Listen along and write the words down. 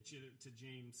get you to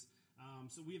James.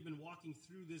 So we have been walking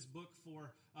through this book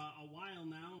for a while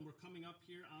now, and we're coming up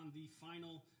here on the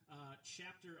final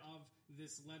chapter of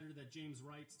this letter that James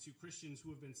writes to Christians who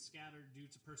have been scattered due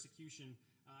to persecution.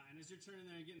 And as you're turning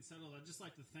there and getting settled, I'd just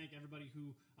like to thank everybody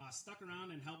who stuck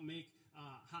around and helped make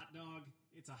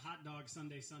It's a Hot Dog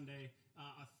Sunday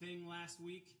a thing last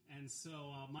week. And so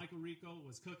Michael Rico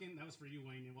was cooking. That was for you,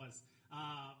 Wayne. It was.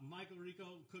 Michael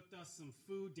Rico cooked us some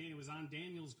food. It was on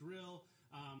Daniel's grill.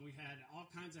 We had all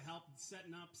kinds of help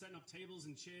setting up tables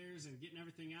and chairs and getting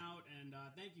everything out. And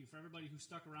thank you for everybody who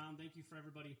stuck around. Thank you for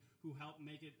everybody who helped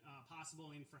make it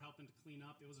possible and for helping to clean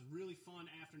up. It was a really fun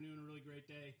afternoon, a really great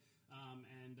day.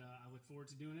 And I look forward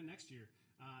to doing it next year.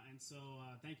 And so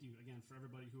thank you again for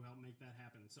everybody who helped make that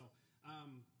happen. So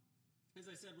as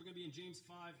I said, we're going to be in James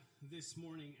 5 this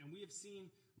morning, and we have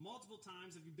seen multiple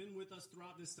times, if you've been with us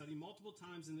throughout this study, multiple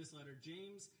times in this letter,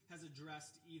 James has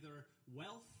addressed either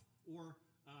wealth or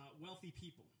wealthy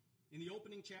people. In the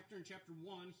opening chapter, in chapter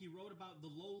 1, he wrote about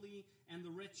the lowly and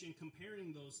the rich and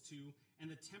comparing those two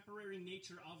and the temporary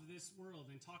nature of this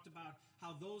world, and talked about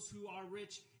how those who are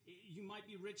rich, you might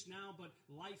be rich now, but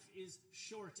life is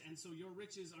short, and so your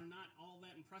riches are not all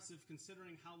that impressive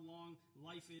considering how long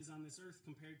life is on this earth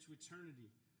compared to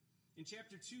eternity. In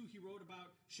chapter 2, he wrote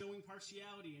about showing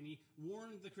partiality, and he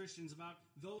warned the Christians about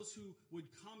those who would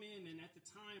come in, and at the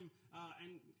time,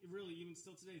 and really even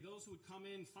still today, those who would come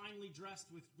in finely dressed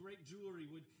with great jewelry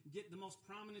would get the most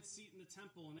prominent seat in the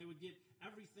temple, and they would get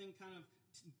everything kind of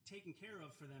taken care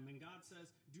of for them. And God says,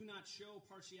 do not show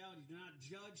partiality. Do not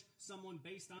judge someone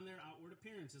based on their outward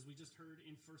appearance, as we just heard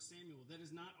in 1 Samuel. That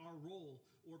is not our role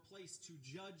or place to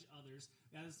judge others.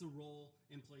 That is the role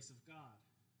and place of God.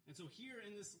 And so here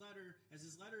in this letter, as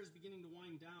his letter is beginning to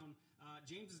wind down,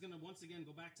 James is going to once again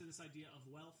go back to this idea of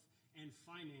wealth and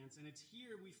finance. And it's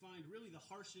here we find really the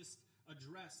harshest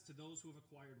address to those who have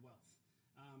acquired wealth.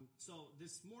 So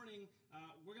this morning,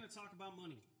 we're going to talk about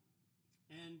money.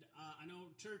 And I know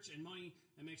church and money,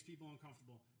 it makes people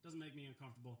uncomfortable. It doesn't make me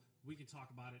uncomfortable. We can talk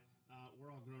about it. We're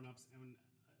all grown-ups. And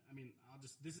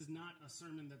this is not a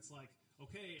sermon that's like,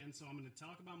 okay, and so I'm going to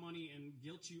talk about money and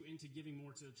guilt you into giving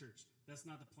more to the church. That's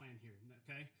not the plan here,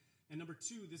 okay? And number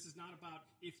 2, this is not about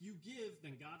if you give,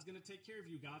 then God's going to take care of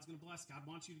you. God's going to bless. God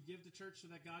wants you to give to church so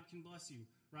that God can bless you,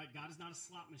 right? God is not a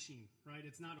slot machine, right?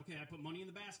 It's not, okay, I put money in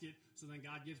the basket, so then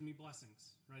God gives me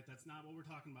blessings, right? That's not what we're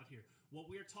talking about here. What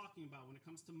we are talking about when it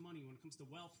comes to money, when it comes to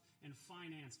wealth and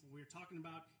finance, what we're talking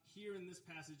about here in this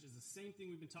passage is the same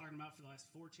thing we've been talking about for the last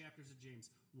 4 chapters of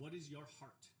James. What is your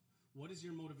heart? What is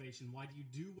your motivation? Why do you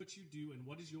do what you do? And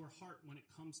what is your heart when it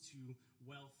comes to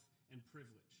wealth and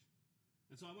privilege?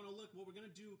 And so I want to look, what we're going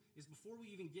to do is before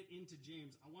we even get into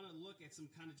James, I want to look at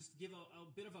some kind of, just give a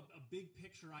bit of a big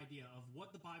picture idea of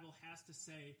what the Bible has to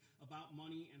say about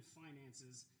money and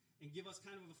finances, and give us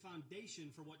kind of a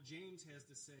foundation for what James has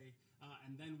to say,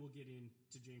 and then we'll get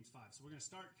into James 5. So we're going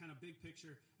to start kind of big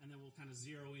picture, and then we'll kind of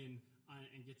zero in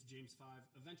and get to James 5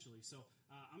 eventually. So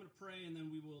I'm going to pray, and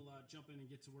then we will jump in and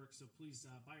get to work. So please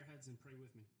bow your heads and pray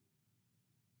with me.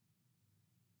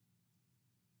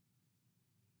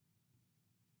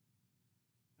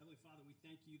 Heavenly Father, we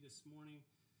thank you this morning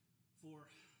for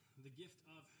the gift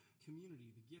of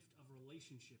community, the gift of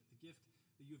relationship, the gift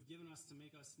that you have given us to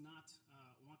make us not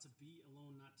want to be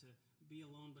alone, not to be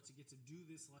alone, but to get to do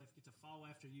this life, get to follow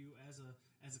after you as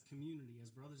a community,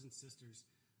 as brothers and sisters,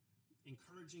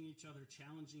 encouraging each other,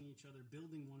 challenging each other,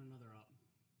 building one another up.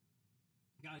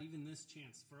 God, even this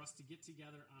chance for us to get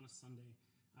together on a Sunday,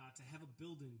 to have a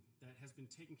building that has been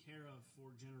taken care of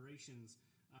for generations,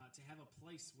 to have a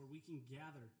place where we can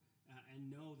gather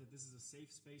and know that this is a safe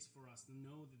space for us, to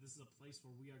know that this is a place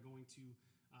where we are going to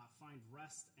find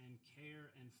rest and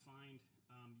care and find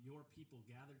your people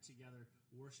gathered together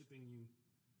worshiping you.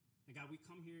 And God, we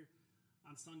come here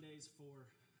on Sundays for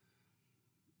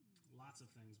lots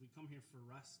of things. We come here for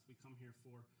rest. We come here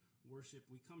for worship.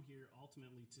 We come here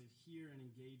ultimately to hear and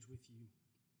engage with you,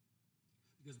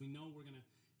 because we know we're going to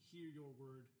hear your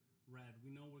word read.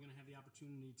 We know we're going to have the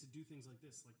opportunity to do things like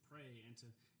this, like pray and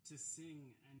to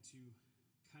sing and to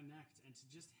connect and to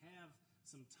just have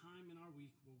some time in our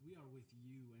week where we are with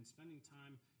you and spending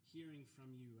time hearing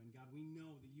from you. And God, we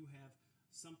know that you have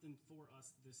something for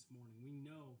us this morning. We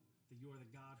know that you are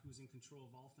the God who is in control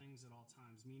of all things at all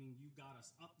times, meaning you got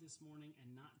us up this morning,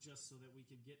 and not just so that we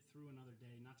could get through another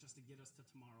day, not just to get us to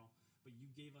tomorrow, but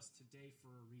you gave us today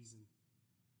for a reason.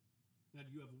 God,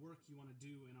 you have work you want to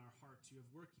do in our hearts. You have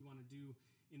work you want to do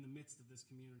in the midst of this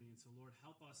community. And so, Lord,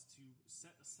 help us to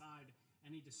set aside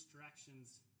any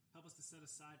distractions. Help us to set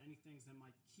aside any things that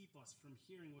might keep us from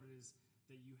hearing what it is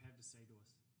that you have to say to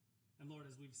us. And Lord,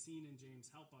 as we've seen in James,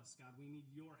 help us, God. We need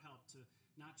your help to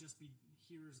not just be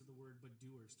hearers of the word, but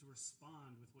doers, to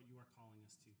respond with what you are calling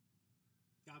us to.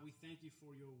 God, we thank you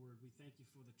for your word. We thank you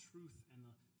for the truth and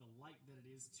the light that it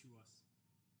is to us.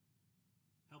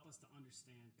 Help us to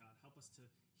understand, God. Help us to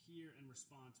hear and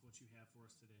respond to what you have for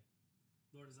us today.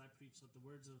 Lord, as I preach, let the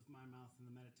words of my mouth and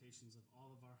the meditations of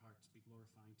all of our hearts be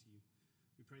glorifying to you.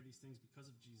 We pray these things because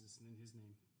of Jesus and in his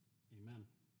name. Amen.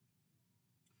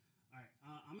 All right,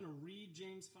 I'm going to read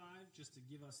James 5 just to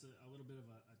give us a little bit of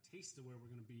a taste of where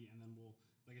we're going to be, and then we'll,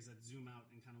 like I said, zoom out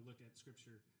and kind of look at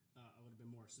Scripture a little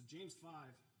bit more. So James 5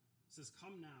 says,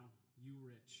 "Come now, you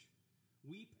rich,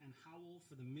 weep and howl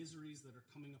for the miseries that are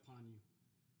coming upon you.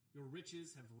 Your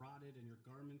riches have rotted, and your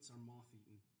garments are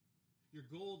moth-eaten. Your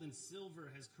gold and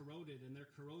silver has corroded, and their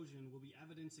corrosion will be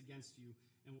evidence against you,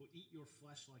 and will eat your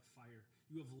flesh like fire.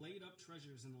 You have laid up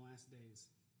treasures in the last days.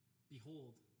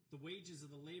 Behold, the wages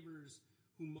of the laborers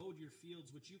who mowed your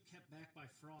fields, which you kept back by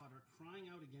fraud, are crying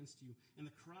out against you, and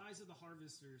the cries of the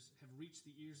harvesters have reached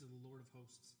the ears of the Lord of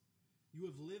hosts. You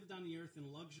have lived on the earth in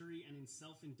luxury and in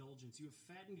self-indulgence. You have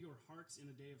fattened your hearts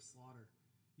in a day of slaughter.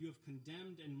 You have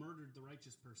condemned and murdered the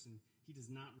righteous person. He does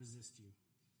not resist you."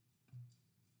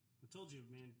 I told you,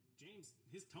 man, James,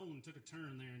 his tone took a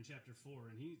turn there in chapter 4,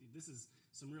 and this is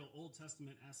some real Old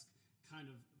Testament-esque kind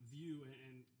of view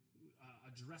and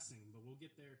addressing, but we'll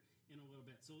get there in a little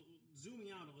bit. So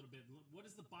zooming out a little bit, what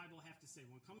does the Bible have to say?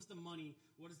 When it comes to money,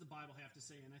 what does the Bible have to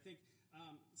say? And I think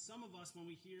some of us, when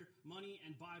we hear money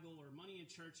and Bible or money and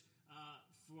church,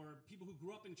 for people who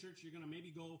grew up in church, you're going to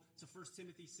maybe go to 1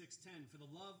 Timothy 6:10. For the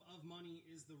love of money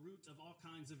is the root of all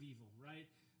kinds of evil, right?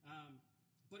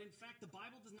 But in fact, the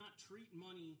Bible does not treat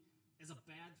money as a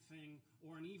bad thing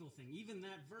or an evil thing. Even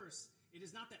that verse, it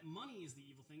is not that money is the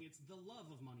evil thing, it's the love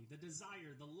of money, the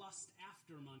desire, the lust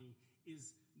after money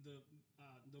is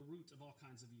the root of all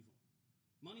kinds of evil.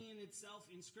 Money in itself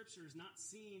in Scripture is not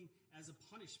seen as a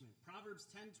punishment. Proverbs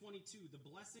 10:22, "The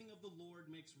blessing of the Lord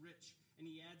makes rich, and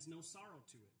he adds no sorrow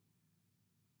to it."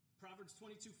 Proverbs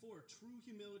 22:4, "True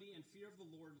humility and fear of the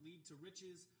Lord lead to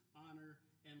riches, honor,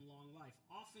 and long life."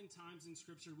 Oftentimes in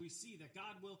Scripture we see that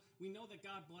we know that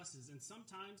God blesses, and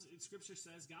sometimes Scripture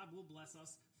says God will bless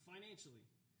us financially.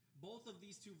 Both of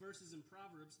these two verses in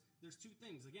Proverbs, there's two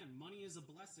things. Again, money is a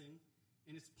blessing,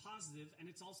 and it's positive, and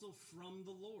it's also from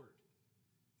the Lord.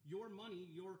 Your money,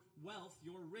 your wealth,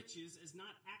 your riches is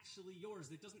not actually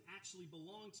yours. It doesn't actually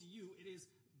belong to you. It is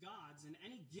God's, and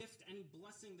any gift, any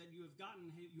blessing that you have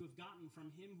gotten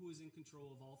from him who is in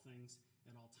control of all things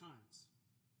at all times.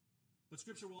 But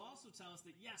Scripture will also tell us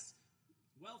that, yes,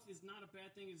 wealth is not a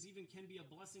bad thing. It even can be a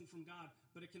blessing from God,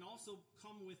 but it can also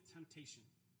come with temptation.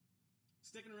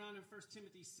 Sticking around in 1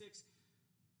 Timothy 6,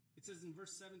 it says in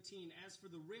verse 17, "As for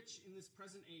the rich in this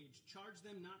present age, charge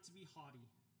them not to be haughty,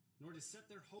 nor to set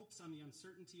their hopes on the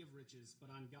uncertainty of riches, but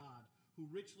on God, who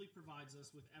richly provides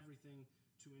us with everything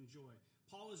to enjoy."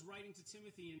 Paul is writing to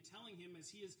Timothy and telling him as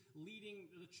he is leading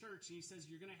the church, and he says,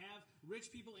 you're going to have rich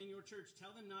people in your church.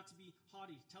 Tell them not to be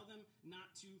haughty. Tell them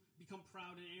not to become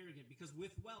proud and arrogant, because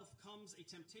with wealth comes a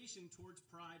temptation towards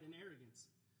pride and arrogance.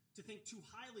 To think too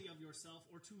highly of yourself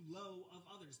or too low of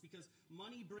others, because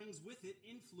money brings with it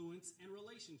influence and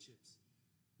relationships.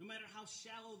 No matter how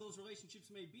shallow those relationships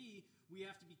may be, we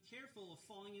have to be careful of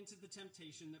falling into the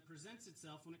temptation that presents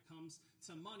itself when it comes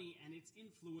to money and its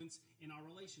influence in our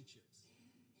relationships.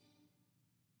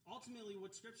 Ultimately,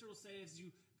 what Scripture will say as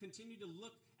you continue to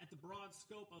look at the broad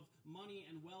scope of money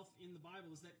and wealth in the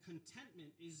Bible is that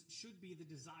contentment should be the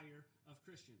desire of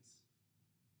Christians.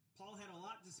 Paul had a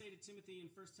lot to say to Timothy in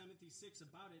 1 Timothy 6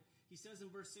 about it. He says in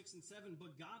verse 6 and 7,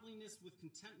 "But godliness with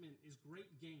contentment is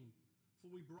great gain, for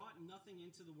we brought nothing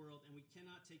into the world, and we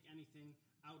cannot take anything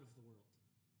out of the world."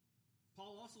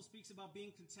 Paul also speaks about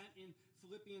being content in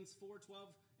Philippians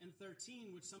 4:12 and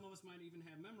 13, which some of us might even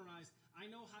have memorized. "I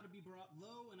know how to be brought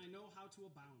low, and I know how to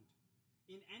abound.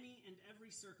 In any and every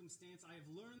circumstance, I have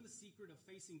learned the secret of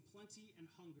facing plenty and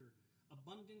hunger,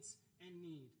 abundance and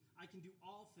need. I can do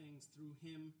all things through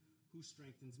him who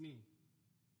strengthens me."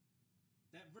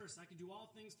 That verse, "I can do all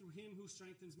things through him who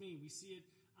strengthens me." We see it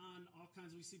on all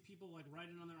kinds. We see people like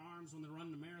writing on their arms when they're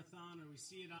running a marathon, or we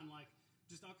see it on like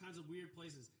just all kinds of weird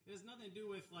places. It has nothing to do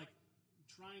with like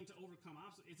trying to overcome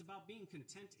obstacles. It's about being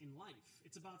content in life.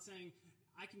 It's about saying,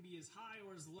 I can be as high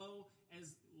or as low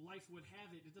as life would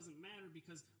have it. It doesn't matter,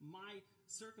 because my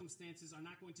circumstances are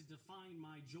not going to define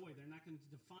my joy. They're not going to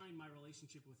define my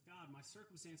relationship with God. My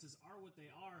circumstances are what they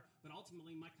are, but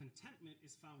ultimately my contentment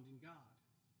is found in God.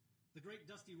 The great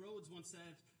Dusty Rhodes once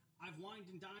said, "I've wined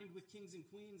and dined with kings and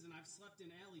queens, and I've slept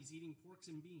in alleys eating porks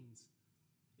and beans.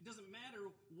 It doesn't matter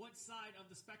what side of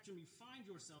the spectrum you find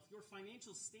yourself, your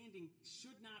financial standing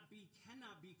cannot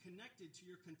be connected to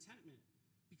your contentment,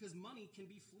 because money can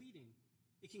be fleeting.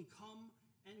 It can come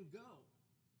and go.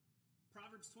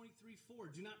 Proverbs 23:4,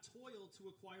 do not toil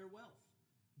to acquire wealth.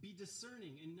 Be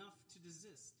discerning enough to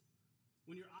desist.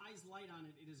 When your eyes light on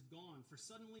it, it is gone, for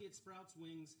suddenly it sprouts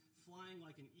wings, flying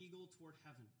like an eagle toward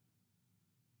heaven.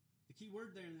 The key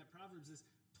word there in that Proverbs is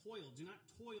toil. Do not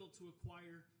toil to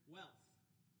acquire wealth.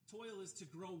 Toil is to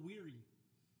grow weary,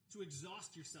 to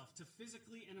exhaust yourself, to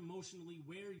physically and emotionally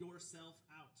wear yourself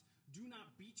out. Do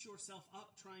not beat yourself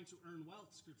up trying to earn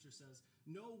wealth, Scripture says.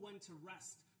 Know when to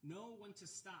rest. Know when to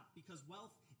stop, because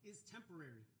wealth is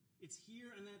temporary. It's here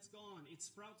and then it's gone. It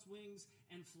sprouts wings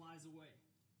and flies away.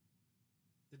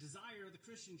 The desire of the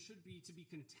Christian should be to be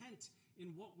content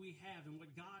in what we have and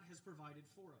what God has provided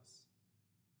for us.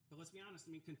 But let's be honest,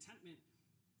 contentment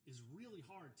is really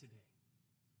hard today.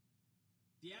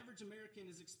 The average American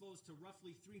is exposed to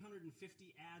roughly 350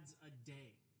 ads a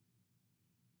day.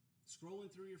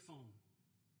 Scrolling through your phone,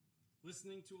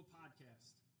 listening to a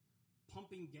podcast,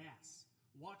 pumping gas,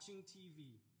 watching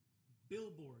TV,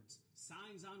 billboards,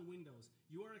 signs on windows.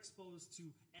 You are exposed to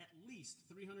at least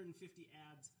 350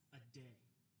 ads a day.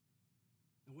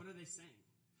 And what are they saying?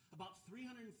 About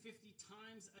 350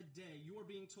 times a day, you are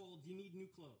being told you need new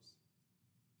clothes,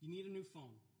 you need a new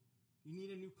phone, you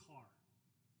need a new car,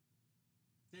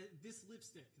 this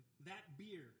lipstick, that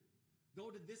beer,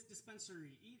 go to this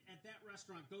dispensary, eat at that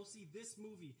restaurant, go see this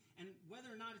movie. And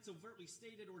whether or not it's overtly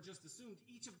stated or just assumed,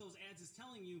 each of those ads is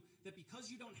telling you that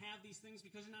because you don't have these things,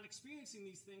 because you're not experiencing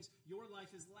these things, your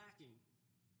life is lacking.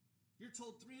 You're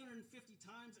told 350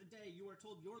 times a day, you are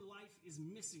told your life is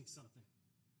missing something.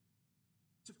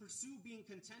 To pursue being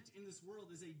content in this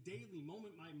world is a daily,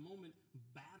 moment-by-moment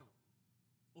battle.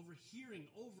 Over hearing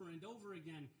over and over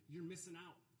again, you're missing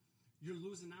out. You're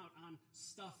losing out on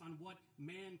stuff, on what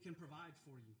man can provide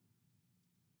for you.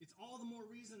 It's all the more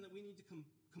reason that we need to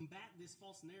combat this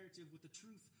false narrative with the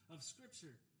truth of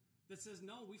Scripture that says,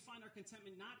 no, we find our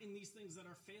contentment not in these things that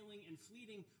are failing and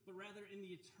fleeting, but rather in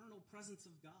the eternal presence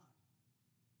of God.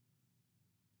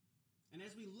 And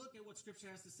as we look at what Scripture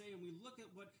has to say, and we look at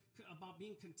about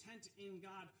being content in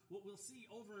God, what we'll see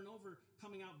over and over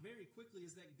coming out very quickly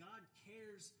is that God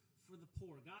cares for the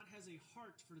poor. God has a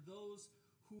heart for those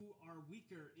who are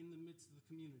weaker in the midst of the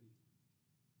community.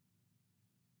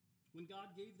 When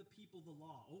God gave the people the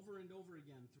law over and over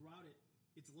again throughout it,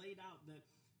 it's laid out that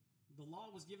the law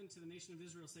was given to the nation of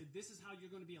Israel, say, this is how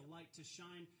you're going to be a light to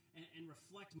shine and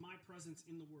reflect my presence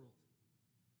in the world.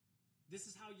 This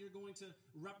is how you're going to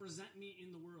represent me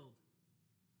in the world.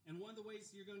 And one of the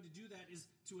ways you're going to do that is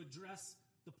to address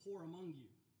the poor among you.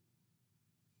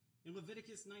 In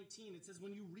Leviticus 19, it says,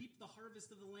 when you reap the harvest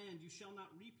of the land, you shall not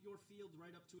reap your field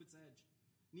right up to its edge.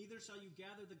 Neither shall you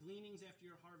gather the gleanings after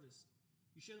your harvest.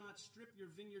 You shall not strip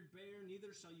your vineyard bare,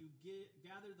 neither shall you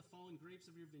gather the fallen grapes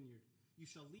of your vineyard. You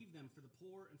shall leave them for the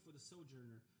poor and for the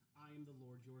sojourner. I am the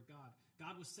Lord your God.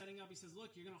 God was setting up, he says,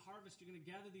 look, you're going to harvest, you're going to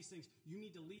gather these things. You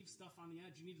need to leave stuff on the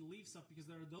edge. You need to leave stuff because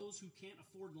there are those who can't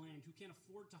afford land, who can't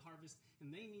afford to harvest,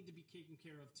 and they need to be taken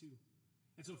care of too.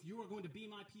 And so if you are going to be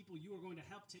my people, you are going to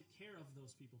help take care of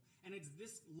those people. And it's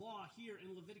this law here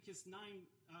in Leviticus 19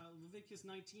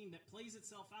 that plays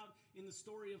itself out in the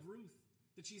story of Ruth,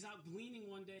 that she's out gleaning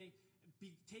one day,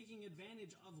 taking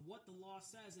advantage of what the law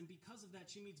says. And because of that,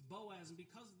 she meets Boaz. And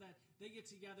because of that, they get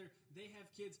together, they have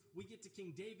kids. We get to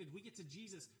King David. We get to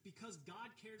Jesus. Because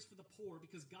God cares for the poor,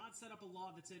 because God set up a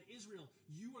law that said, Israel,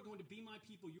 you are going to be my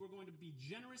people. You are going to be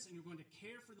generous, and you're going to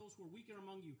care for those who are weaker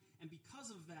among you. And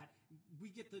because of that, we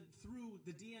get through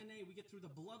the DNA, we get through the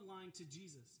bloodline to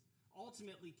Jesus.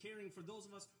 Ultimately caring for those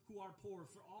of us who are poor,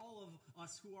 for all of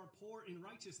us who are poor in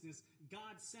righteousness.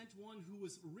 God sent one who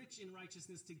was rich in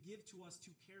righteousness to give to us,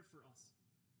 to care for us.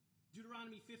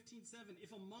 Deuteronomy 15:7,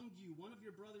 if among you one of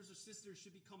your brothers or sisters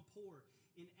should become poor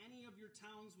in any of your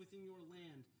towns within your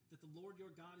land that the Lord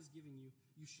your God is giving you,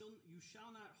 you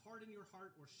shall not harden your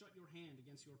heart or shut your hand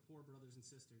against your poor brothers and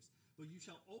sisters, but you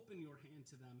shall open your hand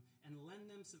to them and lend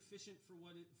them sufficient for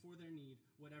their need,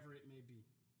 whatever it may be.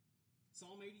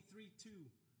 Psalm 83:2,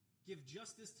 give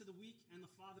justice to the weak and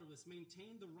the fatherless,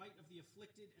 maintain the right of the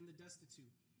afflicted and the destitute,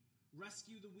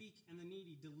 rescue the weak and the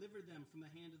needy, deliver them from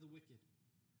the hand of the wicked.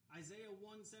 Isaiah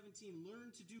 1:17,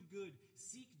 learn to do good,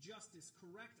 seek justice,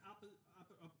 correct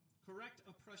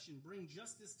oppression, bring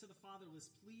justice to the fatherless,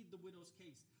 plead the widow's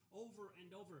case. Over and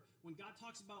over. When God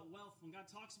talks about wealth, when God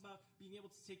talks about being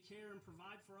able to take care and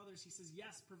provide for others, he says,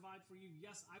 yes, provide for you.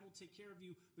 Yes, I will take care of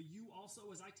you. But you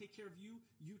also, as I take care of you,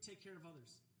 you take care of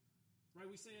others. Right?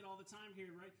 We say it all the time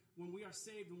here, right? When we are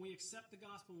saved, when we accept the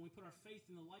gospel, when we put our faith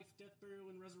in the life, death,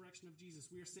 burial, and resurrection of Jesus,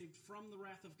 we are saved from the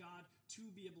wrath of God to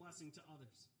be a blessing to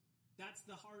others. That's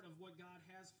the heart of what God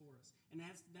has for us. And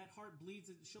that heart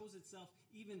bleeds, it shows itself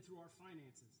even through our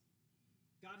finances.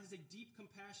 God has a deep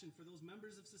compassion for those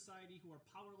members of society who are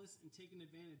powerless and taken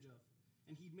advantage of.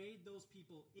 And he made those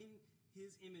people in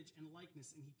his image and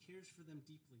likeness, and he cares for them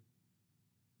deeply.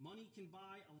 Money can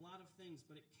buy a lot of things,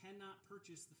 but it cannot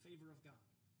purchase the favor of God.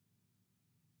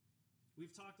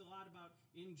 We've talked a lot about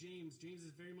in James. James is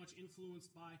very much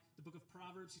influenced by the book of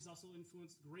Proverbs. He's also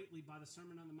influenced greatly by the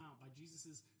Sermon on the Mount, by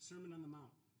Jesus' Sermon on the Mount.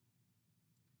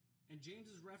 And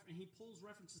and he pulls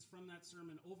references from that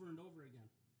sermon over and over again.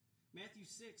 Matthew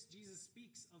 6, Jesus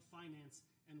speaks of finance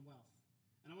and wealth.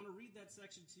 And I want to read that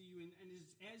section to you, and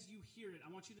as you hear it, I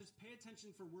want you to just pay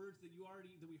attention for words that we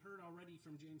heard already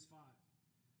from James 5.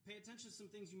 Pay attention to some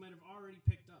things you might have already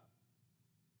picked up.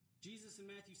 Jesus in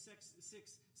Matthew 6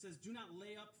 says, "Do not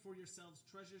lay up for yourselves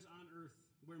treasures on earth,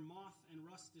 where moth and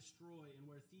rust destroy and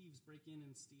where thieves break in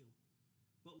and steal.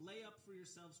 But lay up for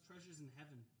yourselves treasures in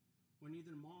heaven, where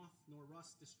neither moth nor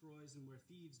rust destroys and where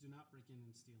thieves do not break in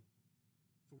and steal.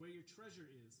 For where your treasure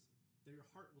is, there your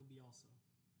heart will be also.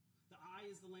 The eye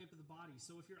is the lamp of the body,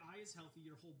 so if your eye is healthy,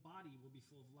 your whole body will be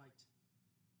full of light.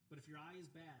 But if your eye is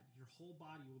bad, your whole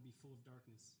body will be full of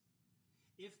darkness.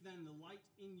 If then the light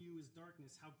in you is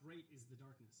darkness, how great is the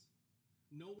darkness?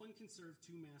 No one can serve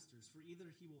two masters, for either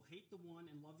he will hate the one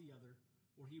and love the other,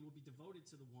 or he will be devoted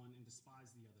to the one and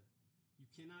despise the other. You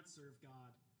cannot serve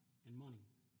God and money."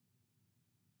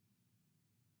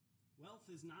 Wealth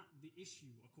is not the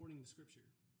issue according to Scripture.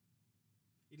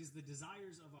 It is the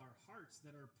desires of our hearts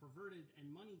that are perverted,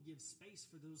 and money gives space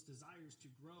for those desires to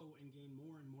grow and gain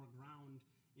more and more ground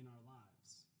in our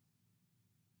lives.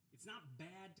 It's not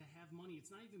bad to have money.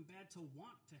 It's not even bad to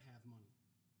want to have money.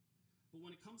 But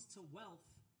when it comes to wealth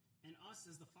and us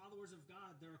as the followers of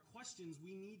God, there are questions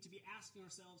we need to be asking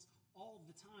ourselves all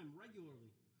the time,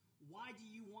 regularly. Why do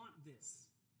you want this?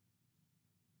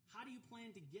 How do you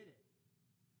plan to get it?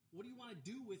 What do you want to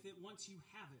do with it once you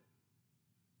have it?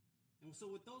 And so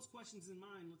with those questions in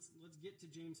mind, let's get to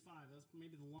James 5. That's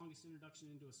maybe the longest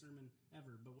introduction into a sermon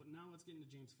ever, but now let's get into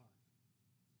James 5.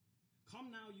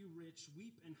 "Come now, you rich,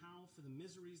 weep and howl for the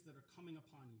miseries that are coming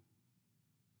upon you."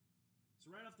 So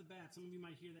right off the bat, some of you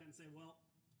might hear that and say, "Well,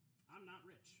 I'm not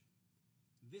rich.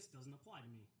 This doesn't apply to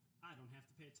me. I don't have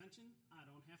to pay attention. I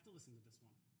don't have to listen to this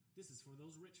one. This is for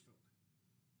those rich folk."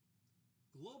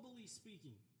 Globally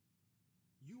speaking,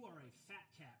 you are a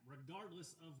fat cat,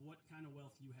 regardless of what kind of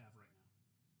wealth you have right now.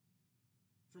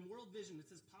 From World Vision, it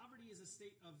says poverty is a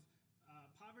state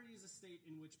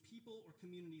in which people or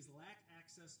communities lack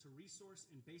access to resource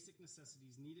and basic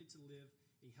necessities needed to live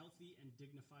a healthy and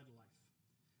dignified life.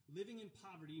 Living in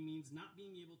poverty means not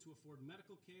being able to afford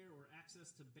medical care or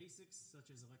access to basics such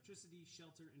as electricity,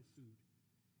 shelter, and food.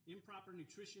 Improper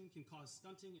nutrition can cause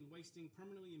stunting and wasting,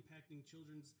 permanently impacting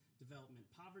children's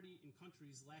development. Poverty in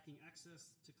countries lacking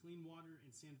access to clean water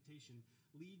and sanitation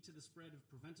lead to the spread of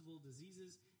preventable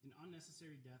diseases and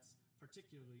unnecessary deaths,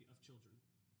 particularly of children.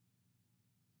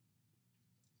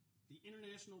 The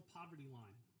International Poverty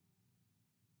Line.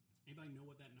 Anybody know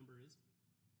what that number is?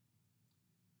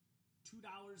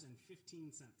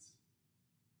 $2.15.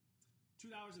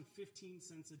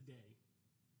 $2.15 a day,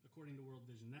 according to World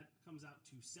Vision. That comes out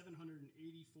to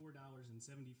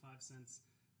 $784.75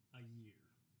 a year.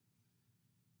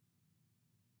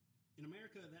 In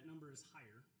America, that number is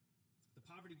higher. The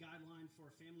poverty guideline for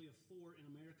a family of four in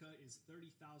America is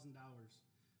 $30,000,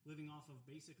 living off of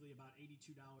basically about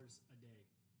 $82 a day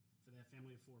for that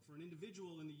family of four. For an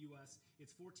individual in the U.S.,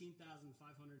 it's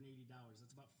 $14,580.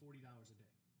 That's about $40 a day.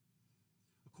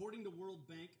 According to World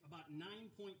Bank, about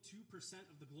 9.2%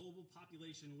 of the global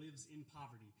population lives in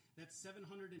poverty. That's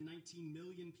 719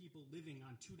 million people living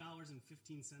on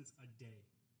 $2.15 a day.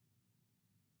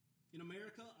 In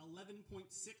America,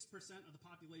 11.6% of the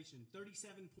population,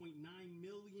 37.9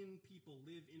 million people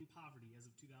live in poverty as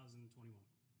of 2021.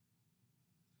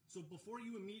 So before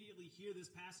you immediately hear this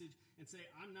passage and say,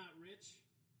 "I'm not rich,"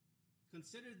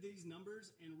 consider these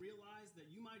numbers and realize that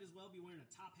you might as well be wearing a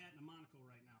top hat and a monocle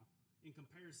right now in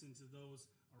comparison to those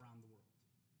around the world.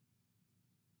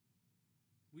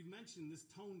 We've mentioned this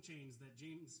tone change that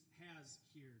James has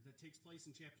here that takes place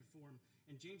in chapter 4,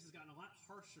 and James has gotten a lot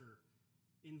harsher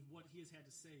in what he has had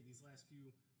to say these last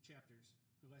few chapters,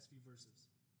 the last few verses.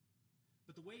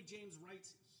 But the way James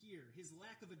writes here, his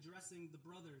lack of addressing the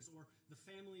brothers or the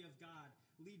family of God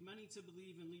lead many to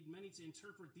believe and lead many to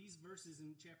interpret these verses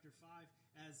in chapter 5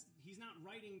 as he's not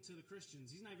writing to the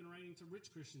Christians. He's not even writing to rich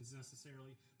Christians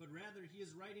necessarily, but rather he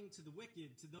is writing to the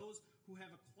wicked, to those who have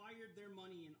acquired their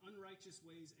money in unrighteous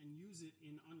ways and use it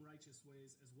in unrighteous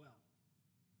ways as well.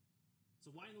 So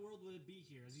why in the world would it be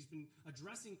here? As he's been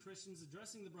addressing Christians,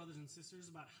 addressing the brothers and sisters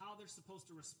about how they're supposed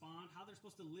to respond, how they're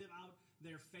supposed to live out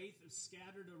their faith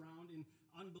scattered around in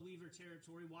unbeliever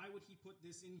territory, why would he put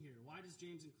this in here? Why does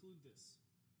James include this?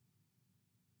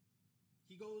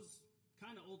 He goes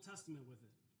kind of Old Testament with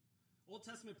it. Old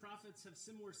Testament prophets have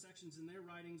similar sections in their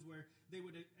writings where they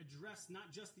would address not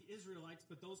just the Israelites,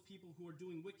 but those people who are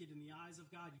doing wicked in the eyes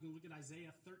of God. You can look at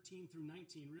Isaiah 13 through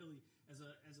 19, really, as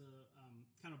a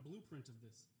kind of blueprint of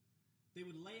this. They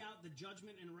would lay out the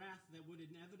judgment and wrath that would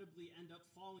inevitably end up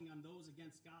falling on those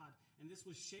against God. And this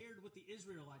was shared with the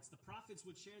Israelites. The prophets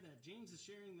would share that. James is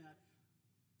sharing that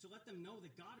to let them know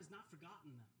that God has not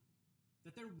forgotten them,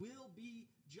 that there will be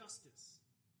justice.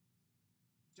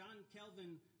 John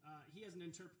Calvin, he has an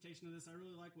interpretation of this. I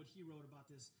really like what he wrote about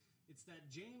this. It's that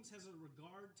James has a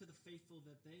regard to the faithful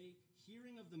that they,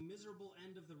 hearing of the miserable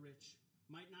end of the rich,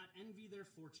 might not envy their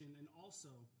fortune, and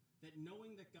also that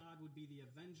knowing that God would be the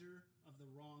avenger of the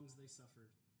wrongs they suffered,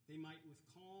 they might with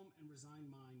calm and resigned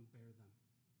mind bear them.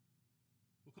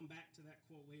 We'll come back to that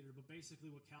quote later, but basically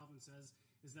what Calvin says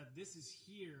is that this is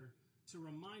here to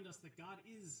remind us that God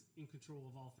is in control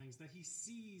of all things, that he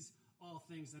sees all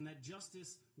things, and that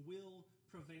justice will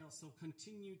prevail. So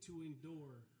continue to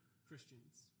endure,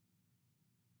 Christians.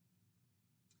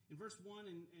 In verse 1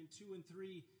 and 2 and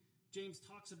 3, James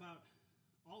talks about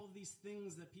all of these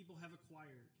things that people have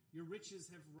acquired. Your riches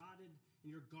have rotted, and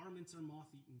your garments are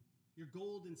moth-eaten. Your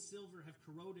gold and silver have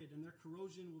corroded, and their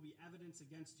corrosion will be evidence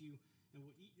against you and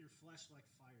will eat your flesh like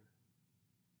fire.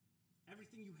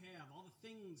 Everything you have, all the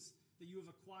things that you have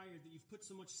acquired, that you've put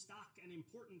so much stock and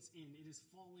importance in, it is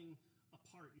falling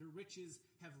apart. Your riches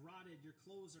have rotted. Your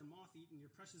clothes are moth-eaten.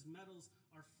 Your precious metals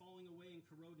are falling away and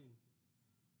corroding.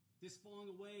 This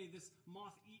falling away, this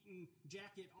moth-eaten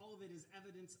jacket, all of it is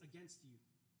evidence against you.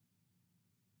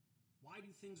 Why do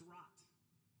things rot?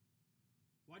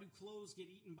 Why do clothes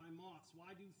get eaten by moths?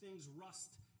 Why do things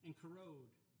rust and corrode?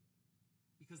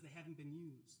 Because they haven't been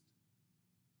used.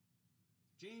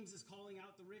 James is calling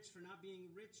out the rich for not being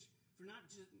rich,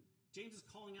 James is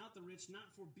calling out the rich not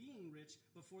for being rich,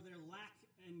 but for their lack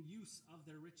and use of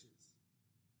their riches.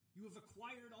 You have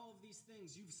acquired all of these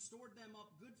things. You've stored them up,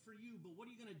 good for you, but what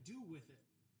are you going to do with it?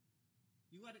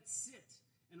 You let it sit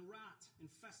and rot and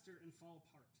fester and fall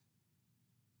apart.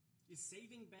 Is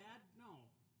saving bad? No.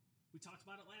 We talked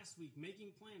about it last week,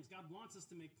 making plans. God wants us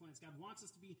to make plans. God wants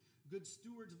us to be good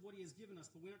stewards of what he has given us,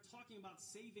 but we aren't talking about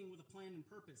saving with a plan and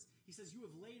purpose. He says you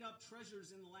have laid up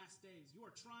treasures in the last days. You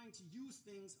are trying to use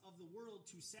things of the world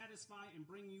to satisfy and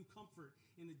bring you comfort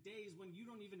in the days when you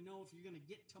don't even know if you're going to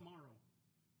get tomorrow.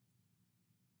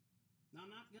 Now,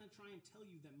 I'm not going to try and tell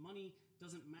you that money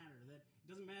doesn't matter, that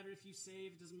it doesn't matter if you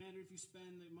save, it doesn't matter if you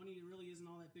spend, that money really isn't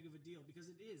all that big of a deal,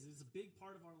 because it is. It's a big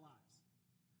part of our lives.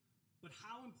 But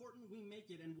how important we make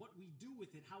it and what we do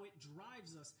with it, how it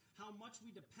drives us, how much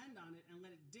we depend on it and let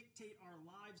it dictate our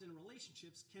lives and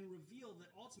relationships can reveal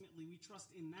that ultimately we trust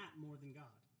in that more than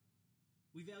God.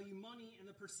 We value money and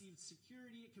the perceived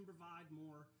security it can provide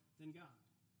more than God.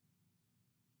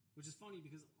 Which is funny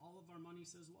because all of our money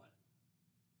says what?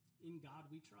 In God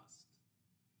we trust.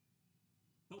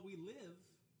 But we live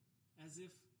as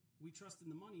if we trust in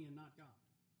the money and not God.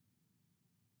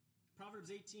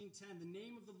 Proverbs 18:10, the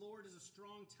name of the Lord is a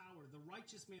strong tower. The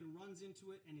righteous man runs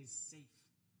into it and is safe.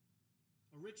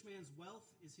 A rich man's wealth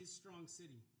is his strong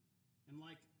city, and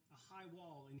like a high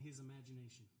wall in his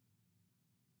imagination.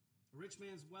 A rich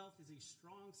man's wealth is a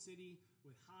strong city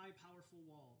with high, powerful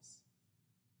walls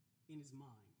in his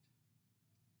mind.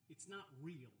 It's not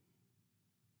real,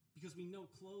 because we know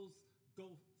clothes go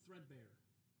threadbare.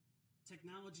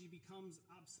 Technology becomes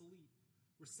obsolete.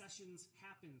 Recessions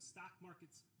happen. Stock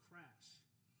markets crash.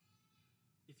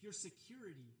 If your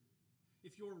security,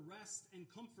 if your rest and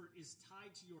comfort is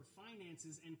tied to your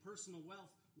finances and personal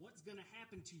wealth, what's going to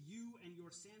happen to you and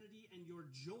your sanity and your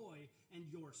joy and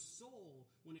your soul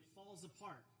when it falls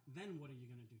apart? Then what are you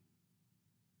going to do?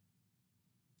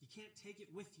 You can't take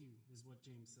it with you, is what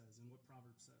James says and what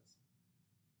Proverbs says.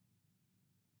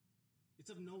 It's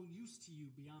of no use to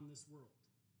you beyond this world.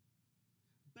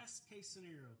 Best case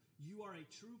scenario, you are a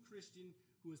true Christian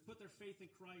who has put their faith in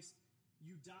Christ.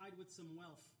 You died with some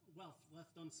wealth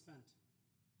left unspent.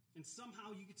 And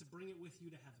somehow you get to bring it with you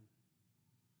to heaven.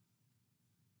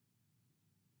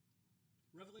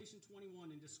 Revelation 21,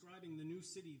 in describing the new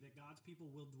city that God's people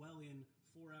will dwell in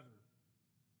forever,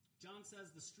 John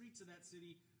says the streets of that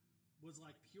city was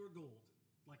like pure gold,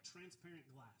 like transparent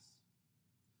glass.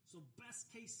 So best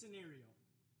case scenario,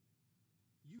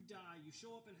 you die, you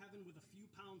show up in heaven with a few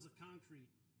pounds of concrete,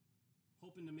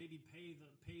 hoping to maybe pave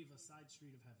a side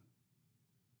street of heaven.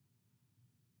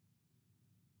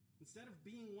 Instead of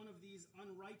being one of these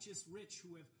unrighteous rich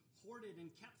who have hoarded and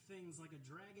kept things like a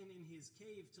dragon in his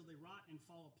cave till they rot and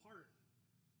fall apart,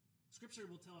 Scripture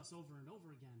will tell us over and over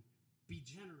again, be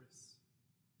generous,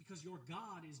 because your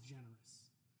God is generous.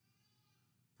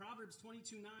 Proverbs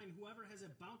 22:9, whoever has a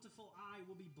bountiful eye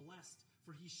will be blessed,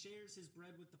 for he shares his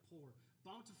bread with the poor.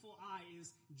 Bountiful eye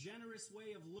is generous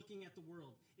way of looking at the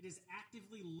world. It is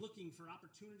actively looking for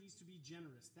opportunities to be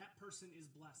generous. That person is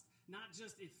blessed. Not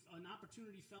just if an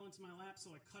opportunity fell into my lap so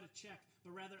I cut a check,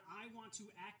 but rather I want to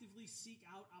actively seek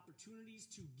out opportunities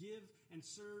to give and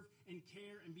serve and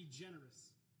care and be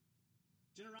generous.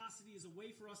 Generosity is a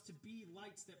way for us to be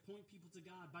lights that point people to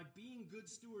God. By being good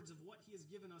stewards of what he has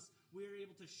given us, we are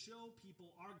able to show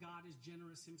people our God is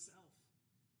generous himself.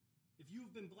 If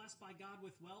you've been blessed by God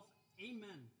with wealth,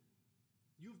 amen.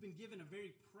 You've been given a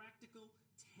very practical,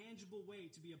 tangible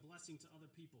way to be a blessing to other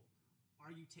people.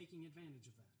 Are you taking advantage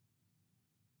of that?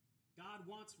 God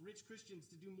wants rich Christians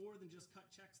to do more than just cut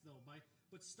checks, though.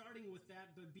 But starting with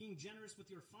that, but being generous with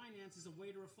your finance is a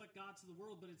way to reflect God to the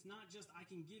world. But it's not just I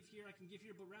can give here,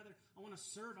 but rather I want to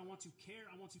serve, I want to care,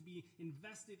 I want to be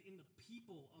invested in the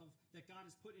people that God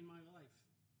has put in my life.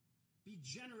 Be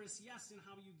generous, yes, in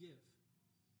how you give.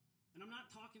 And I'm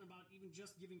not talking about even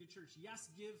just giving to church.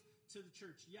 Yes, give to the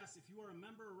church. Yes, if you are a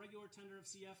member or regular attender of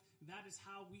CF, that is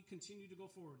how we continue to go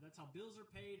forward. That's how bills are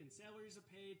paid and salaries are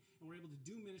paid, and we're able to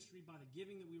do ministry by the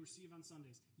giving that we receive on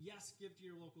Sundays. Yes, give to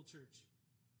your local church,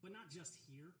 but not just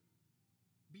here.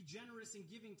 Be generous in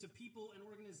giving to people and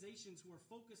organizations who are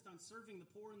focused on serving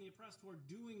the poor and the oppressed, who are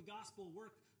doing gospel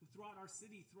work throughout our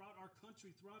city, throughout our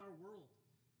country, throughout our world.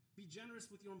 Be generous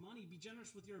with your money. Be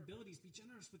generous with your abilities. Be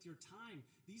generous with your time.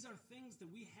 These are things that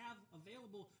we have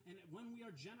available, and when we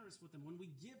are generous with them, when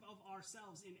we give of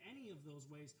ourselves in any of those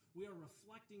ways, we are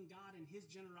reflecting God and his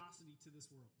generosity to this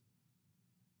world.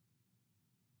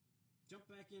 Jump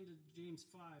back into James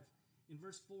 5. In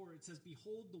verse 4, it says,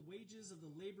 behold, the wages of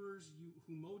the laborers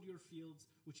who mowed your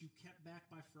fields, which you kept back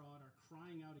by fraud, are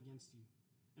crying out against you.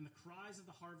 And the cries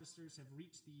of the harvesters have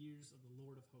reached the ears of the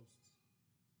Lord of hosts.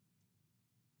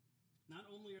 Not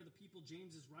only are the people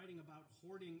James is writing about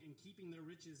hoarding and keeping their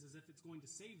riches as if it's going to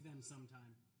save them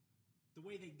sometime, the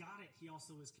way they got it, he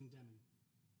also is condemning.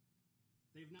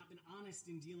 They have not been honest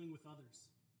in dealing with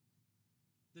others.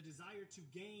 The desire to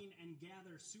gain and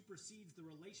gather supersedes the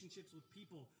relationships with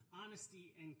people,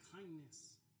 honesty and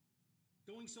kindness.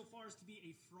 Going so far as to be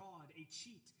a fraud, a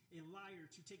cheat, a liar,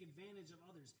 to take advantage of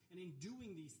others. And in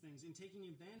doing these things, in taking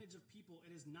advantage of people,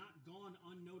 it has not gone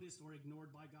unnoticed or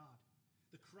ignored by God.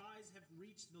 The cries have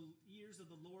reached the ears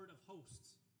of the Lord of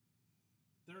hosts.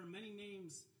 There are many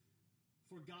names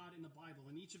for God in the Bible,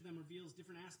 and each of them reveals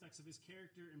different aspects of his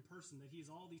character and person, that he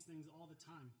is all these things all the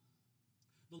time.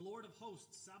 The Lord of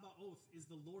hosts, Sabaoth, is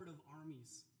the Lord of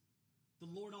armies.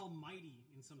 The Lord Almighty,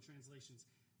 in some translations.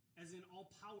 As in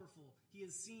all-powerful, he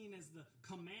is seen as the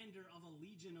commander of a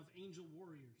legion of angel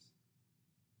warriors.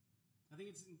 I think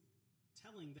it's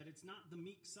telling that it's not the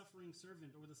meek suffering servant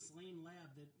or the slain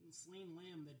lamb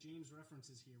that James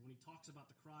references here when he talks about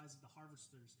the cries of the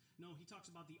harvesters. No, he talks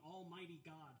about the Almighty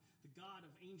God, the God of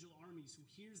angel armies who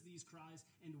hears these cries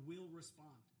and will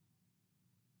respond.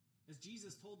 As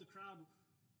Jesus told the crowd,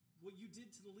 what you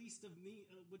did to the least of me,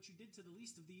 what you did to the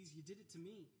least of these, you did it to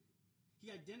me.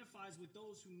 He identifies with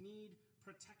those who need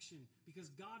protection because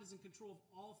God is in control of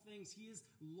all things. He is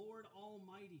Lord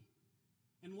Almighty.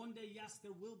 And one day, yes,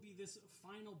 there will be this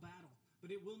final battle, but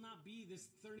it will not be this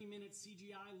 30-minute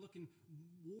CGI-looking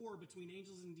war between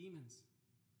angels and demons.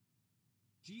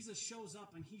 Jesus shows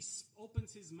up and he opens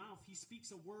his mouth. He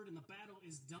speaks a word and the battle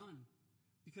is done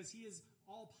because he is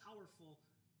all-powerful,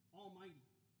 almighty.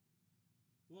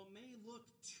 Well, it may look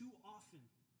too often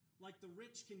like the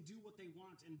rich can do what they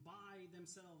want and buy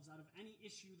themselves out of any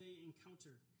issue they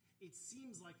encounter. It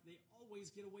seems like they always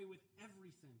get away with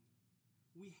everything.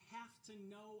 We have to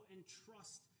know and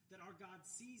trust that our God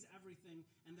sees everything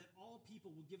and that all people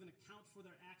will give an account for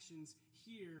their actions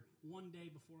here one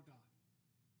day before God.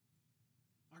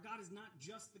 Our God is not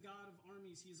just the God of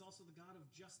armies, he is also the God of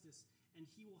justice, and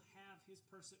he will have his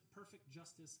perfect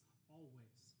justice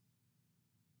always.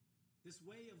 This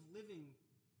way of living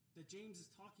that James is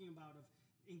talking about, of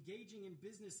engaging in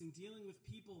business and dealing with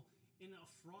people in a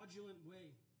fraudulent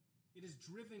way, It is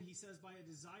driven, he says, by a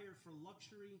desire for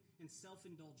luxury and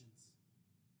self-indulgence.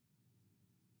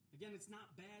 Again, it's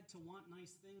not bad to want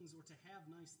nice things or to have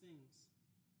nice things.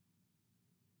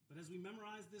 But as we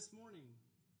memorize this morning,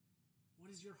 what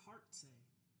does your heart say?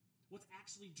 What's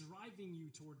actually driving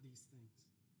you toward these things?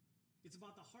 It's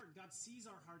about the heart. God sees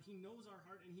our heart. He knows our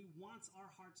heart, and he wants our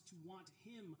hearts to want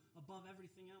him above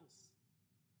everything else.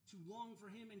 To long for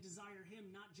him and desire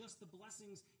him, not just the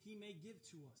blessings he may give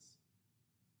to us.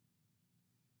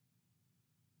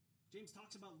 James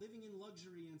talks about living in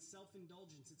luxury and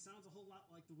self-indulgence. It sounds a whole lot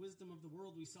like the wisdom of the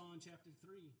world we saw in chapter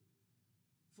 3.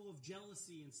 Full of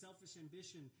jealousy and selfish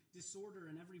ambition, disorder,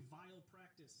 and every vile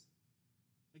practice.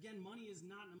 Again, money is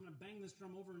not, and I'm going to bang this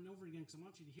drum over and over again because I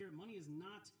want you to hear it, money is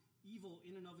not evil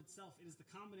in and of itself. It is the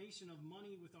combination of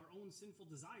money with our own sinful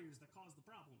desires that cause the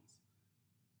problems.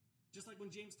 Just like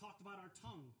when James talked about our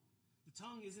tongue. The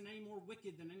tongue isn't any more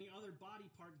wicked than any other body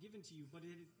part given to you, but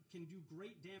it can do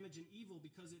great damage and evil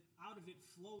because out of it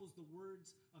flows the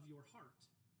words of your heart.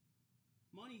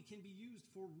 Money can be used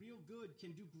for real good,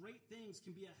 can do great things,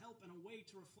 can be a help and a way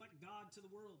to reflect God to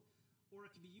the world, or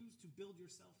it can be used to build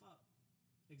yourself up,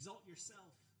 exalt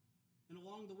yourself, and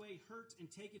along the way hurt and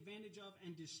take advantage of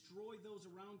and destroy those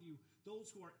around you, those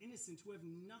who are innocent, who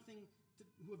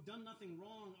have done nothing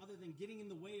wrong other than getting in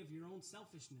the way of your own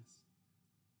selfishness.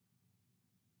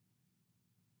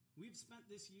 We've spent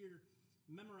this year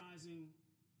memorizing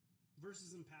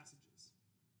verses and passages.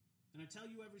 And I tell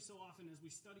you every so often as we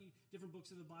study different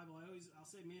books of the Bible, I'll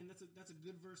say, man, that's a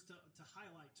good verse to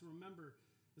highlight, to remember.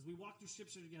 As we walk through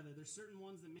Scripture together, there's certain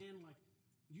ones that, man, like,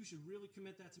 you should really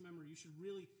commit that to memory. You should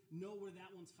really know where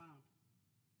that one's found.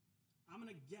 I'm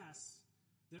going to guess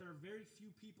there are very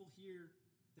few people here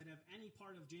that have any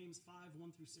part of James 5,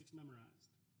 1 through 6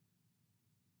 memorized.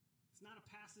 It's not a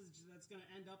passage that's going to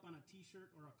end up on a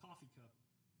t-shirt or a coffee cup.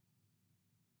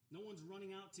 No one's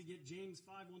running out to get James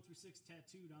 5, 1 through 6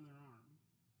 tattooed on their arm.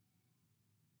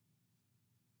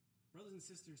 Brothers and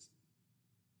sisters,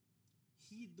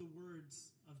 heed the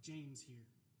words of James here.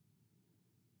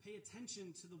 Pay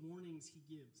attention to the warnings he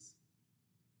gives.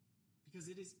 Because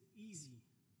it is easy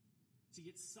to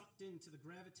get sucked into the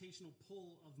gravitational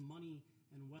pull of money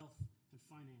and wealth and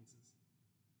finances.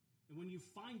 And when you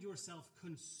find yourself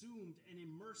consumed and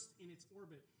immersed in its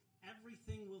orbit,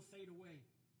 everything will fade away.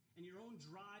 And your own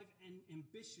drive and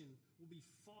ambition will be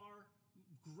far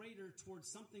greater towards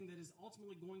something that is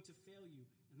ultimately going to fail you.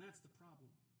 And that's the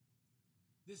problem.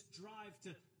 This drive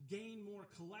to gain more,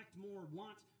 collect more,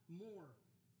 want more,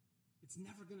 it's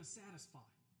never going to satisfy.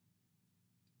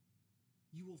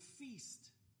 You will feast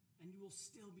and you will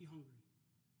still be hungry.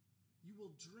 You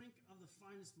will drink of the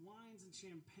finest wines and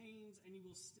champagnes, and you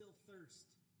will still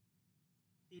thirst.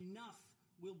 Enough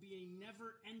will be a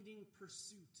never-ending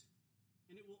pursuit,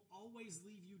 and it will always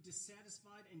leave you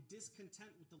dissatisfied and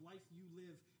discontent with the life you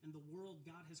live and the world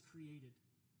God has created.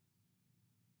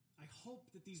 I hope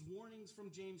that these warnings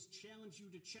from James challenge you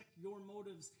to check your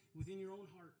motives within your own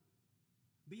heart.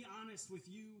 Be honest with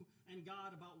you and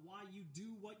God about why you do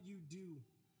what you do,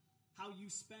 how you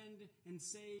spend and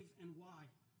save, and why.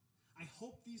 I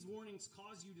hope these warnings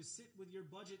cause you to sit with your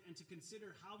budget and to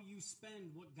consider how you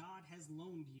spend what God has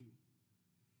loaned you.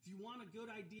 If you want a good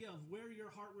idea of where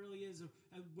your heart really is,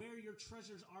 of where your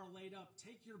treasures are laid up,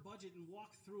 take your budget and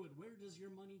walk through it. Where does your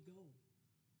money go?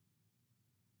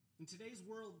 In today's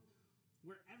world,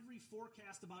 where every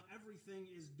forecast about everything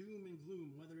is doom and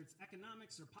gloom, whether it's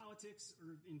economics or politics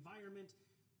or environment,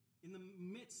 in the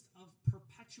midst of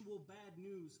perpetual bad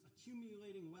news,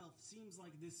 accumulating wealth seems like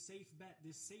this safe bet,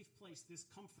 this safe place, this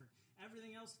comfort.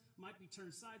 Everything else might be turned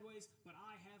sideways, but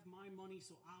I have my money,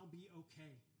 so I'll be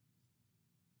okay.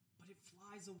 But it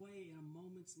flies away in a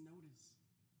moment's notice.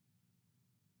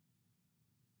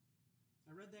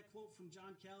 I read that quote from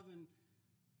John Calvin,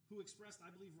 who expressed,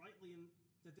 I believe rightly,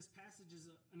 that this passage is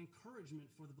an encouragement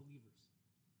for the believers.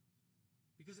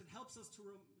 Because it helps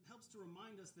to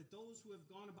remind us that those who have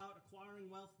gone about acquiring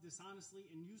wealth dishonestly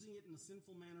and using it in a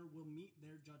sinful manner will meet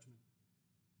their judgment.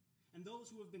 And those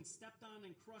who have been stepped on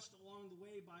and crushed along the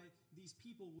way by these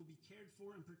people will be cared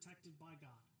for and protected by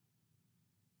God.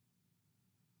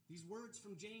 These words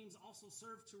from James also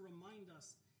serve to remind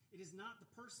us it is not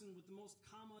the person with the most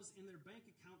commas in their bank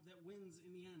account that wins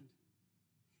in the end.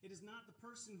 It is not the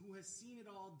person who has seen it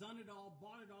all, done it all,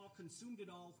 bought it all, consumed it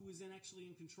all, who is actually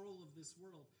in control of this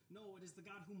world. No, it is the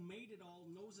God who made it all,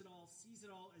 knows it all, sees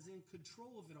it all, is in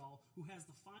control of it all, who has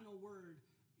the final word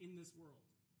in this world.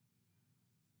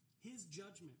 His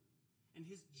judgment and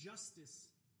his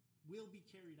justice will be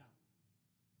carried out.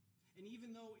 And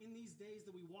even though in these days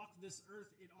that we walk this earth,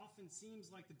 it often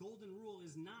seems like the golden rule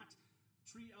is not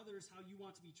treat others how you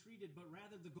want to be treated, but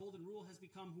rather the golden rule has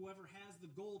become whoever has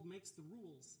the gold makes the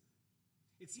rules.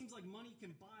 It seems like money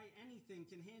can buy anything,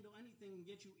 can handle anything, and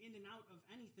get you in and out of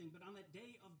anything. But on that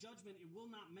day of judgment, it will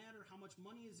not matter how much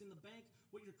money is in the bank,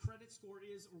 what your credit score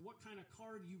is, or what kind of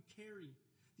card you carry.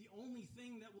 The only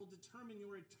thing that will determine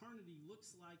your eternity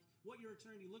looks like, what your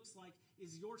eternity looks like,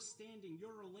 is your standing,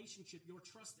 your relationship, your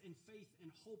trust and faith and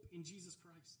hope in Jesus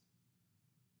Christ.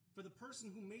 For the person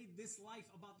who made this life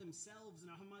about themselves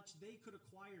and how much they could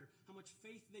acquire, how much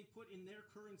faith they put in their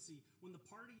currency, when the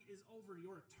party is over,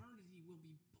 your eternity will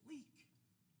be bleak.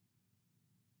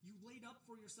 You laid up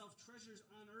for yourself treasures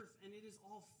on earth, and it is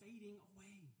all fading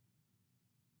away.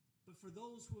 But for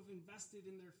those who have invested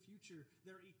in their future,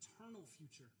 their eternal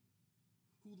future,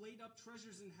 who laid up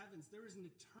treasures in heavens, there is an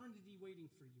eternity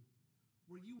waiting for you,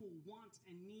 where you will want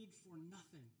and need for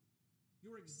nothing.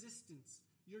 Your existence,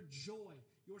 your joy,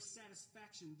 your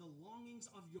satisfaction, the longings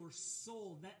of your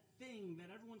soul, that thing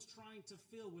that everyone's trying to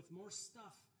fill with more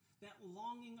stuff, that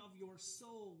longing of your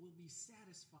soul will be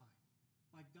satisfied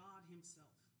by God himself.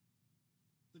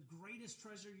 The greatest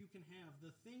treasure you can have,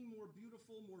 the thing more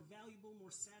beautiful, more valuable,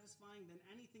 more satisfying than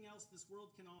anything else this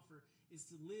world can offer, is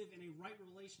to live in a right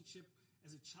relationship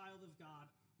as a child of God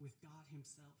with God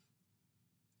himself.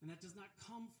 And that does not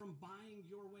come from buying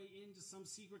your way into some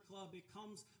secret club. It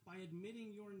comes by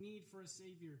admitting your need for a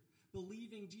Savior,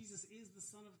 believing Jesus is the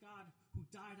Son of God who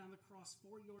died on the cross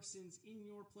for your sins in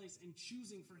your place, and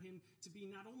choosing for him to be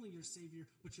not only your Savior,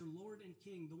 but your Lord and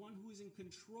King, the one who is in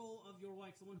control of your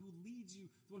life, the one who leads you,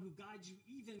 the one who guides you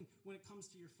even when it comes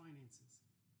to your finances.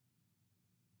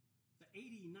 The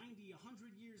 80, 90,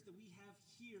 100 years that we have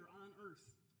here on earth,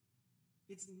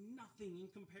 it's nothing in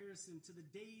comparison to the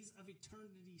days of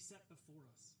eternity set before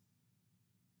us.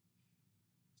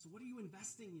 So what are you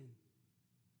investing in?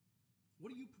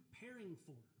 What are you preparing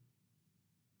for?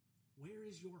 Where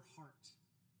is your heart?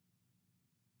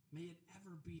 May it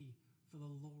ever be for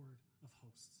the Lord of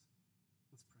hosts.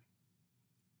 Let's pray.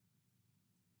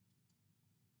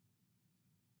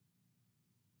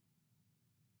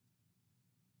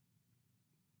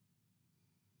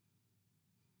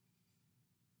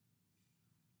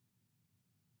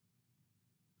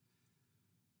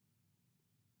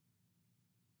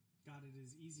 God, it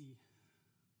is easy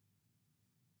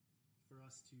for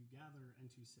us to gather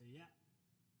and to say, yeah,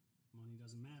 money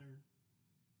doesn't matter.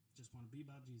 Just want to be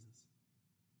about Jesus.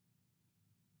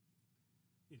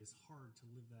 It is hard to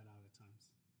live that out at times.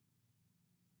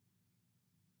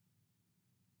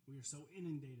 We are so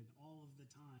inundated all of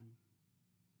the time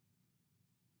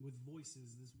with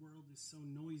voices. This world is so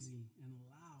noisy and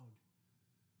loud,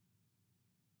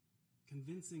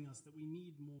 convincing us that we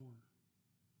need more,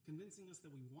 convincing us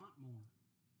that we want more.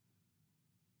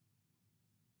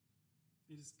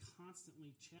 It is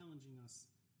constantly challenging us.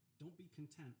 Don't be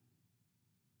content.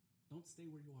 Don't stay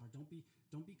where you are. Don't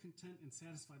be content and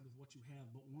satisfied with what you have,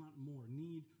 but want more,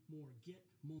 need more, get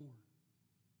more.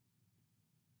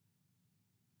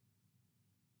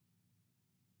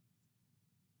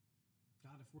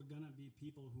 God, if we're going to be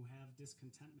people who have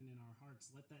discontentment in our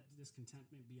hearts, let that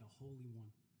discontentment be a holy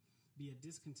one. Be a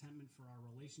discontentment for our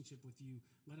relationship with you.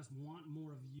 Let us want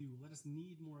more of you. Let us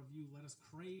need more of you. Let us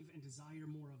crave and desire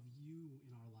more of you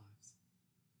in our lives.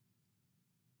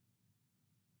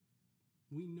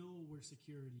 We know where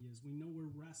security is. We know where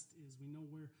rest is. We know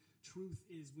where truth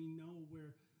is. We know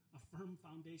where a firm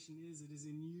foundation is. It is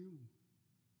in you.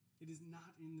 It is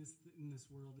not in this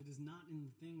world. It is not in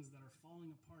the things that are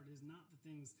falling apart. It is not the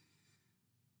things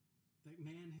that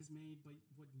man has made, but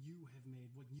what you have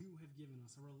made, what you have given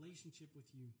us, a relationship with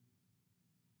you.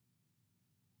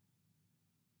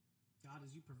 God,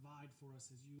 as you provide for us,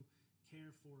 as you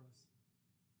care for us,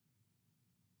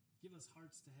 give us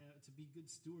hearts to be good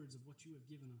stewards of what you have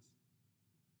given us.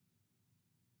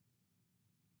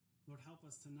 Lord, help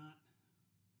us to not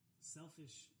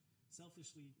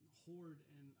selfishly hoard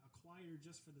and acquire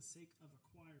just for the sake of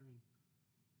acquiring.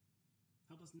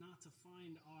 Help us not to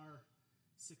find our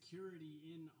security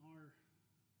in our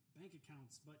bank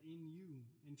accounts, but in you,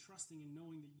 and trusting and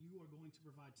knowing that you are going to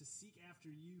provide, to seek after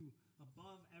you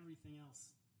above everything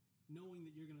else, knowing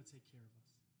that you're going to take care of us.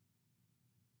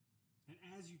 And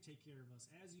as you take care of us,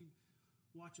 as you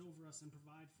watch over us and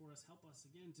provide for us, help us,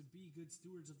 again, to be good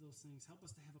stewards of those things. Help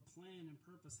us to have a plan and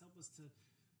purpose. Help us to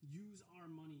use our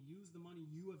money, use the money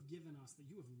you have given us, that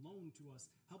you have loaned to us.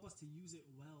 Help us to use it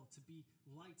well, to be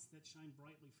lights that shine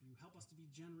brightly for you. Help us to be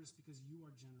generous because you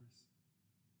are generous.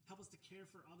 Help us to care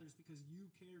for others because you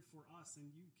care for us and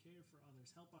you care for others.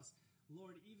 Help us,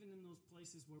 Lord, even in those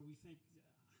places where we think,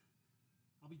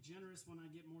 I'll be generous when I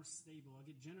get more stable. I'll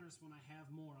get generous when I have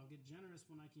more. I'll get generous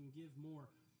when I can give more.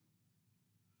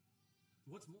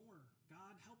 What's more?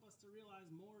 God, help us to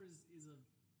realize more is a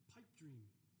pipe dream.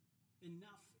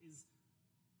 Enough is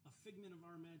a figment of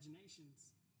our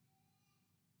imaginations.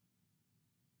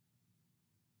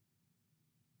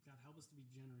 God, help us to be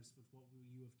generous with what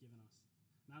you have given us.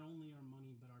 Not only our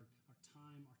money, but our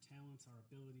time, our talents, our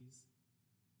abilities,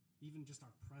 even just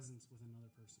our presence with another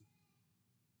person.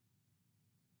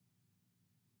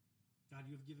 God,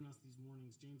 you have given us these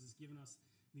warnings. James has given us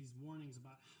these warnings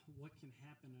about what can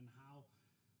happen and how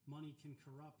money can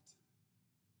corrupt,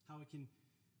 how it can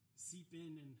seep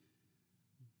in and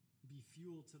be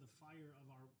fuel to the fire of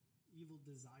our evil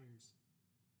desires.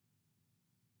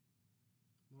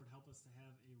 Lord, help us to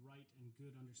have a right and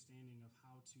good understanding of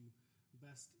how to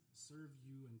best serve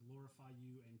you and glorify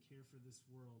you and care for this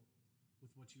world with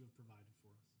what you have provided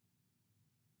for us.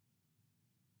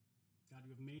 God,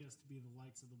 you have made us to be the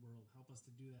lights of the world. Help us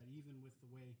to do that even with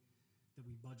the way that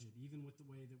we budget, even with the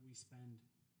way that we spend,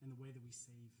 and the way that we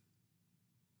save.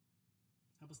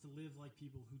 Help us to live like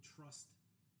people who trust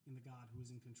in the God who is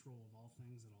in control of all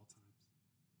things at all times.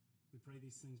 We pray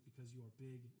these things because you are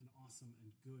big and awesome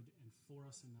and good and for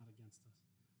us and not against us.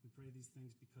 We pray these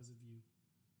things because of you.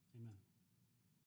 Amen.